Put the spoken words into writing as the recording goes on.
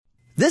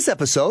This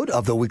episode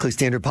of the Weekly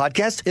Standard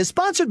Podcast is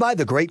sponsored by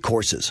The Great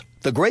Courses.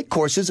 The Great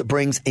Courses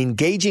brings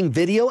engaging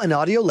video and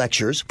audio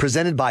lectures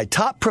presented by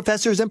top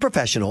professors and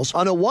professionals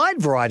on a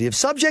wide variety of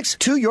subjects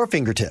to your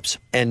fingertips.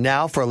 And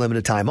now, for a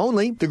limited time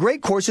only, The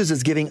Great Courses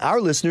is giving our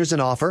listeners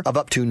an offer of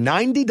up to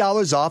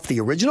 $90 off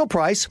the original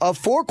price of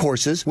 4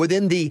 courses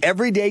within the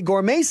Everyday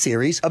Gourmet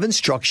series of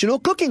instructional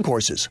cooking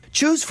courses.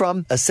 Choose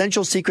from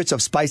Essential Secrets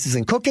of Spices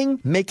and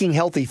Cooking, Making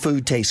Healthy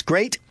Food Taste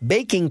Great,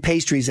 Baking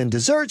Pastries and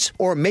Desserts,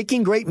 or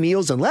Making Great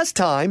Meals in Less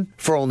Time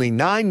for only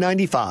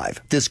 $9.95.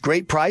 This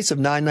great price of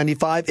 $9.95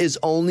 is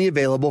only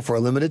available for a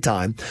limited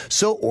time,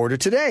 so order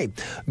today.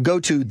 Go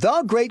to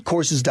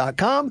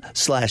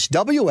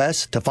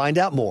thegreatcourses.com/WS to find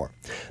out more.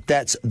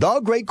 That's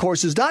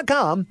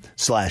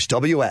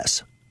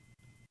thegreatcourses.com/WS.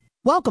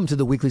 Welcome to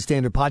the Weekly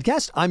Standard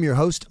Podcast. I'm your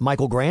host,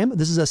 Michael Graham.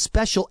 This is a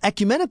special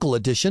ecumenical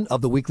edition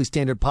of the Weekly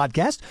Standard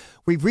Podcast.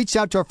 We've reached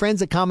out to our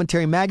friends at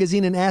Commentary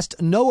Magazine and asked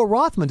Noah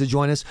Rothman to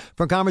join us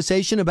for a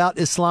conversation about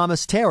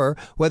Islamist terror,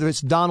 whether it's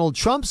Donald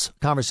Trump's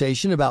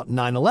conversation about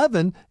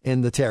 9/11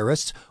 and the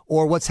terrorists,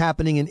 or what's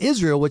happening in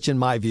Israel, which in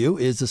my view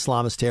is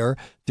Islamist terror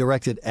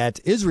directed at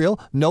Israel.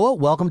 Noah,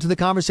 welcome to the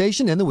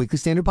conversation and the Weekly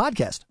Standard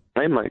Podcast.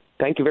 Hey, Mike.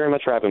 Thank you very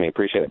much for having me.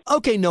 Appreciate it.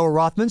 Okay, Noah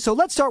Rothman. So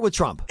let's start with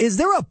Trump. Is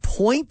there a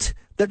point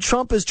that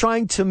Trump is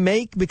trying to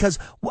make? Because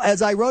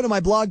as I wrote in my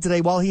blog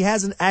today, while he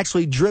hasn't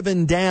actually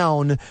driven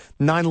down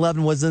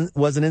 9/11 was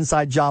an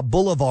inside job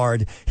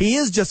boulevard, he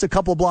is just a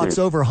couple blocks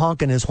over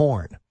honking his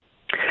horn.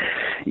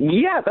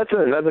 Yeah, that's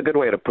a good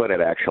way to put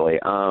it, actually.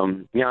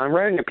 I'm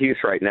writing a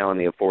piece right now on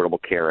the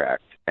Affordable Care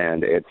Act,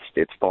 and it's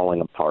falling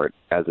apart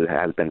as it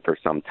has been for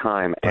some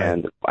time. Right.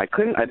 And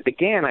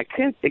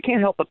it can't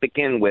help but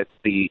begin with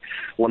the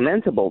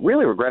lamentable,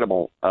 really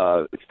regrettable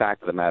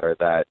fact of the matter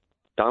that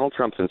Donald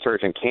Trump's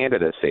insurgent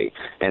candidacy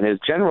and his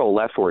general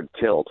leftward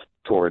tilt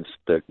towards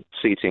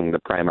seeking the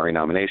primary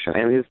nomination,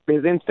 and his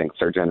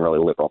instincts are generally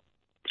liberal,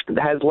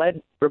 has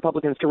led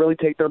Republicans to really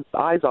take their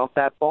eyes off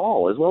that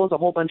ball, as well as a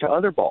whole bunch of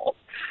other balls.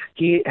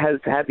 He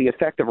has had the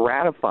effect of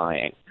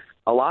ratifying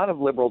a lot of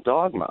liberal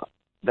dogma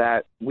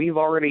that we've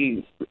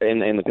already,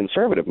 in the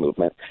conservative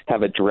movement,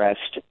 have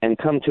addressed and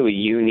come to a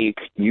unique,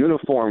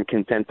 uniform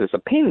consensus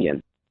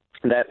opinion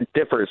that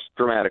differs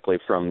dramatically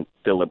from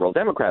the liberal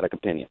Democratic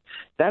opinion.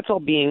 That's all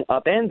being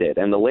upended.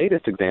 And the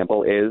latest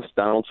example is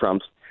Donald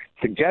Trump's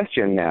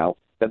suggestion now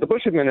that the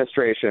Bush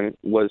administration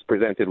was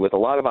presented with a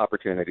lot of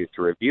opportunities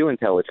to review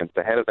intelligence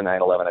ahead of the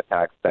 9/11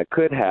 attacks that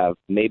could have,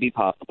 maybe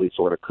possibly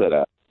sort of could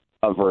have,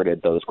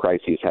 averted those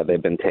crises had they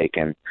been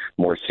taken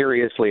more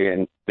seriously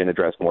and been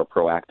addressed more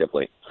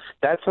proactively.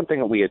 That's something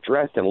that we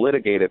addressed and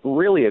litigated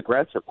really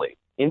aggressively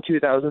in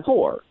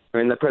 2004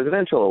 in the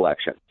presidential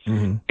election.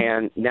 Mm-hmm.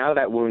 And now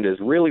that wound is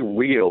really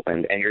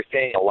reopened, and you're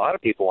seeing a lot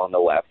of people on the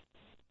left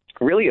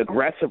really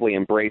aggressively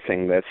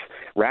embracing this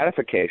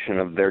ratification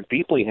of their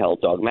deeply held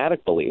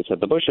dogmatic beliefs that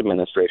the Bush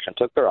administration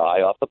took their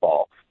eye off the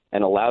ball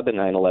and allowed the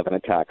 9/11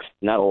 attacks,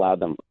 not allowed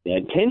them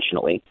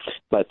intentionally,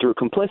 but through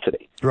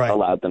complicity,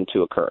 allowed them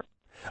to occur.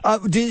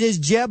 Is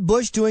Jeb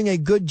Bush doing a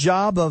good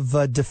job of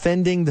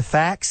defending the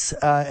facts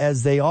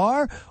as they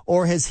are,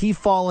 or has he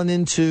fallen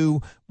into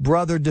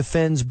brother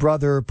defends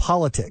brother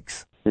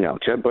politics? No,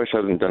 Jeb Bush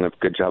hasn't done a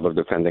good job of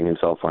defending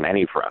himself on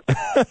any front.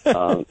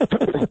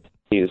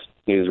 He's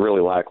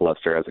really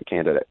lackluster as a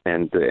candidate,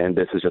 and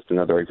this is just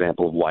another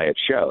example of why it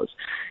shows.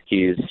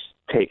 He's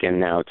taken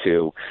now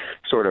to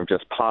sort of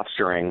just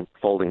posturing,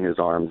 folding his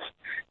arms,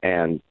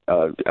 and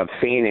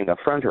feigning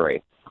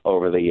effrontery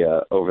over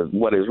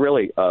what is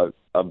really a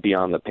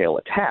beyond the pale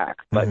attack,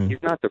 but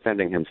he's not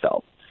defending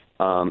himself.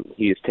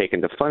 He's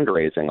taken to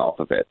fundraising off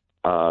of it,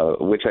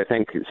 which I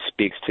think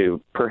speaks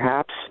to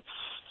perhaps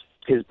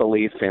his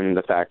belief in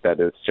the fact that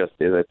it's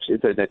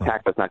an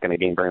attack that's not going to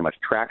gain very much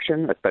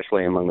traction,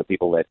 especially among the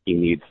people that he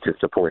needs to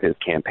support his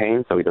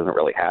campaign, so he doesn't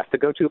really have to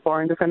go too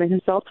far in defending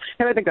himself.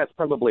 And I think that's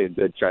probably a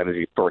good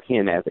strategy for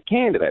him as a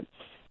candidate.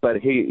 But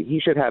he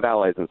should have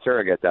allies and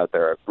surrogates out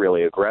there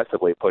really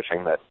aggressively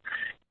pushing this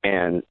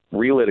and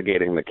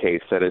relitigating the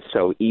case that is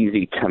so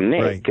easy to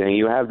make. Right. And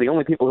you have the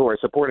only people who are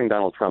supporting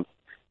Donald Trump's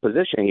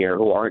position here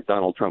who aren't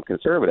Donald Trump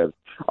conservatives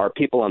are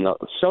people on the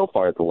so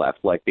far to the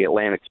left, like the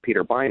Atlantic's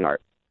Peter Beinart,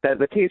 that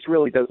the case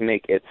really does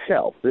make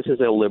itself. This is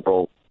a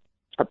liberal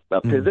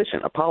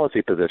position, a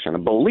policy position, a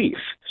belief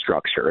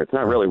structure. It's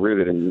not really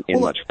rooted in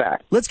much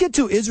fact. Let's get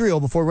to Israel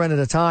before we run out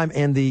of time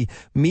and the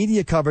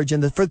media coverage.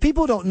 And for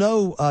people who don't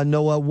know,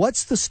 Noah,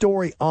 what's the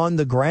story on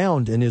the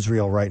ground in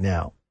Israel right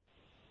now?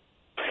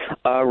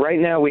 Right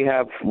now we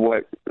have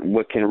what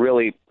can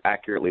really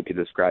accurately be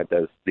described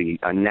as a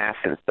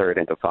nascent third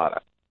intifada.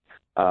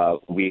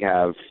 We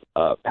have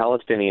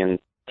Palestinian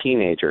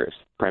teenagers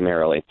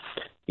primarily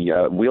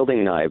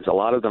wielding knives. A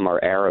lot of them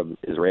are Arab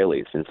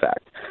Israelis, in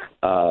fact,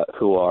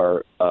 who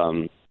are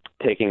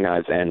taking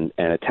knives and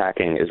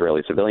attacking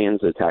Israeli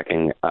civilians,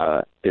 attacking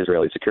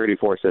Israeli security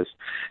forces,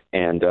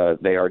 and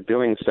they are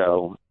doing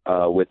so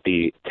with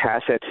the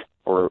tacit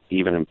or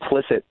even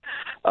implicit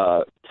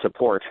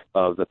support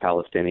of the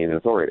Palestinian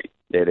Authority.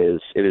 It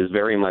is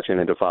very much an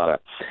intifada.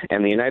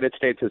 And the United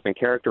States has been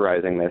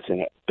characterizing this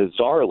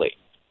bizarrely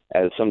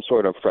as some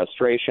sort of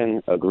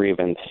frustration, a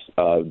grievance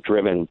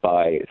driven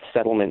by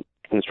settlement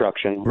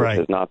construction, which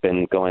has not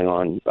been going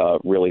on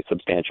really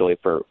substantially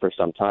for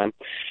some time.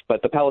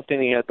 But the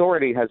Palestinian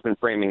Authority has been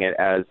framing it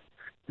as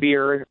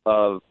fear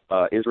of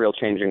Israel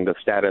changing the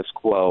status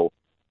quo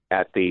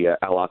at the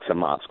Al-Aqsa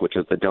Mosque, which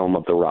is the Dome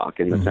of the Rock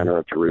in the center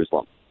of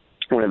Jerusalem,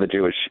 one of the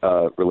Jewish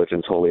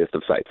religion's holiest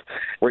of sites,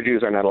 where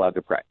Jews are not allowed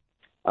to pray.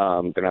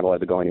 They're not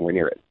allowed to go anywhere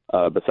near it,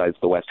 besides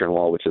the Western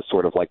Wall, which is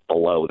sort of like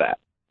below that.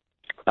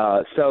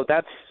 So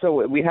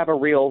we have a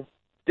real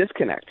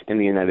disconnect in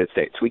the United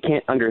States. We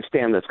can't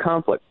understand this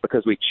conflict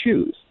because we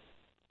choose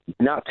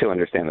not to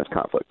understand this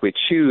conflict. We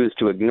choose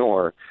to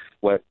ignore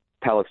what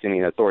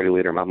Palestinian Authority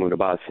leader Mahmoud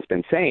Abbas has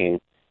been saying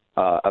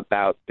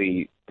about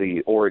the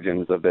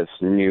origins of this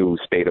new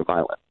spate of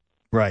violence.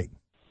 Right.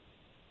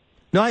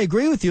 No, I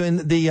agree with you. And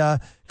the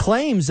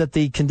claims that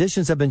the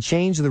conditions have been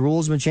changed, the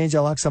rules have been changed,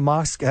 Al-Aqsa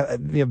Mosque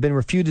have been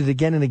refuted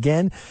again and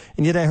again.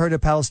 And yet I heard a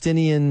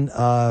Palestinian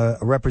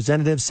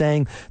representative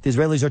saying the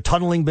Israelis are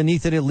tunneling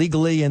beneath it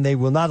illegally and they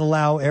will not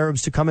allow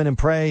Arabs to come in and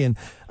pray. And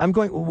I'm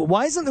going,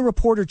 why isn't the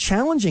reporter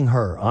challenging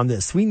her on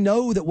this? We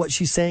know that what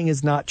she's saying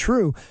is not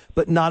true,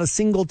 but not a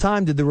single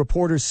time did the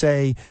reporter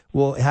say,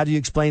 well, how do you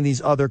explain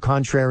these other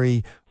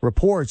contrary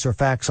reports or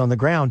facts on the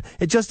ground?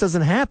 It just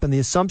doesn't happen. The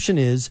assumption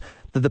is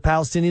that the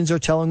Palestinians are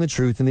telling the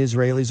truth and the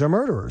Israelis are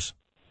murderers.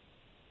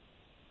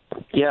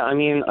 Yeah, I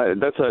mean,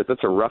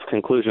 that's a rough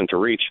conclusion to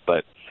reach,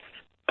 but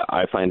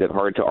I find it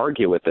hard to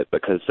argue with it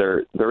because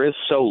there is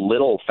so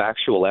little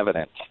factual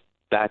evidence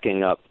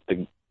backing up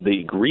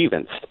the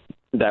grievance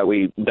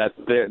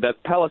that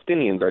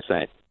Palestinians are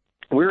saying.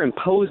 We're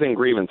imposing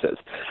grievances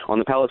on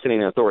the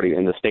Palestinian Authority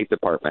and the State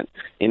Department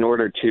in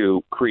order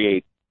to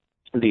create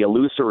the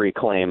illusory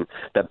claim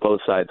that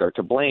both sides are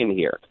to blame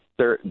here.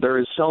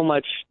 There's so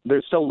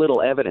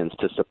little evidence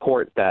to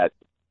support that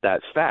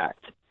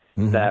fact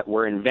that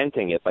we're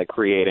inventing it by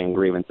creating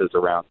grievances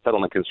around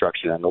settlement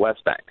construction in the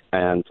West Bank.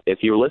 And if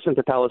you listen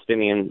to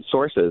Palestinian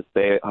sources,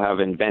 they have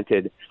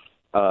invented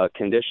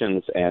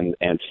conditions and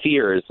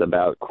fears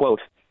about,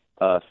 quote,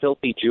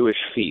 filthy Jewish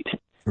feet,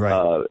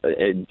 defiling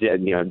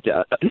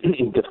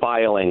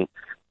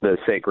the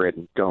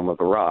sacred Dome of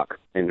the Rock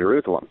in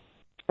Jerusalem.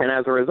 And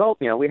as a result,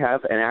 we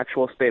have an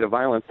actual spate of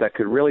violence that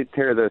could really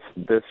tear this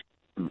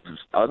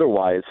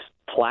otherwise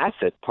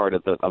placid part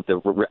of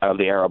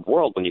the Arab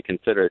world. When you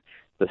consider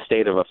the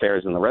state of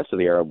affairs in the rest of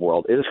the Arab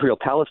world,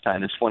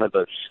 Israel-Palestine is one of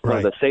the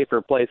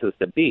safer places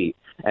to be,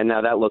 and now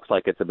that looks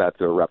like it's about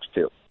to erupt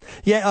too.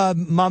 Yeah,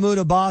 Mahmoud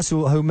Abbas,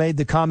 who made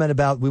the comment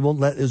about we won't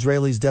let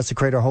Israelis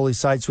desecrate our holy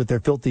sites with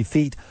their filthy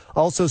feet,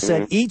 also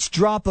said each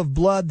drop of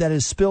blood that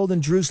is spilled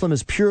in Jerusalem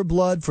is pure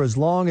blood for as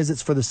long as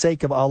it's for the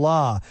sake of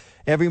Allah.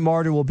 Every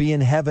martyr will be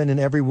in heaven and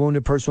every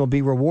wounded person will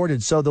be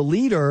rewarded. So the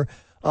leader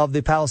of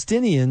the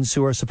Palestinians,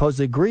 who are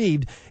supposedly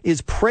aggrieved,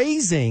 is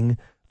praising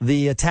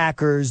the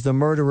attackers, the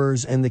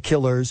murderers, and the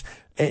killers.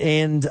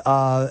 And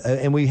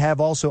we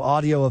have also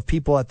audio of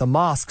people at the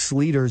mosques,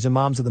 leaders,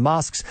 imams of the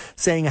mosques,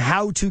 saying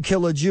how to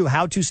kill a Jew,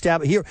 how to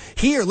stab.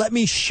 Here, let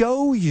me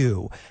show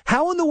you.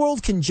 How in the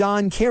world can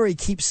John Kerry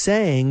keep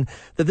saying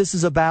that this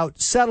is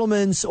about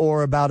settlements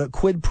or about a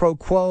quid pro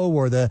quo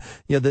or the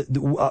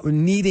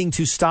needing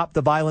to stop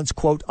the violence,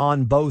 quote,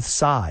 on both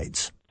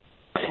sides?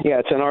 Yeah,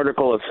 it's an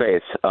article of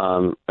faith,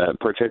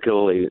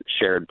 particularly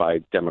shared by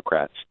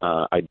Democrats.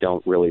 I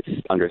don't really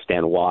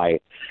understand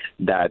why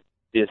that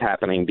is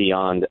happening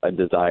beyond a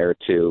desire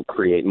to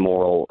create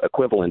moral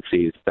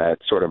equivalencies that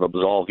sort of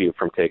absolve you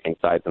from taking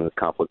sides in this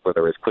conflict where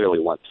there is clearly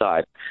one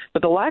side.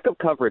 But the lack of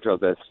coverage of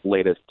this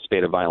latest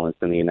spate of violence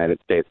in the United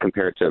States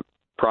compared to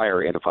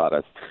prior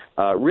intifadas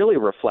really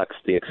reflects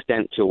the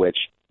extent to which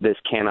this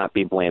cannot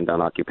be blamed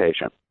on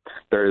occupation.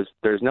 There's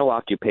no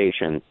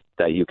occupation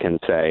that you can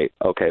say,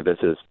 okay, this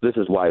is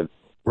why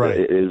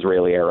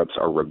Israeli Arabs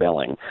are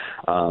rebelling.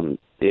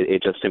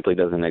 It just simply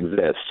doesn't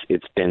exist.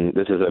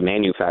 This is a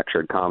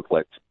manufactured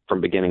conflict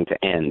from beginning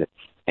to end.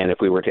 And if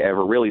we were to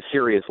ever really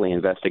seriously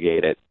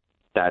investigate it,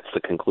 that's the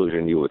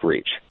conclusion you would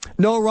reach.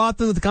 Noah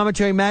Rothman with the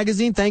Commentary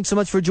Magazine, thanks so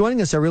much for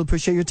joining us. I really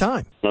appreciate your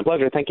time. My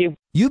pleasure. Thank you.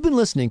 You've been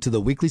listening to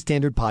the Weekly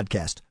Standard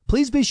Podcast.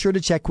 Please be sure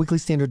to check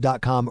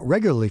weeklystandard.com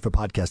regularly for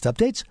podcast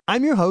updates.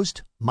 I'm your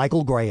host,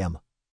 Michael Graham.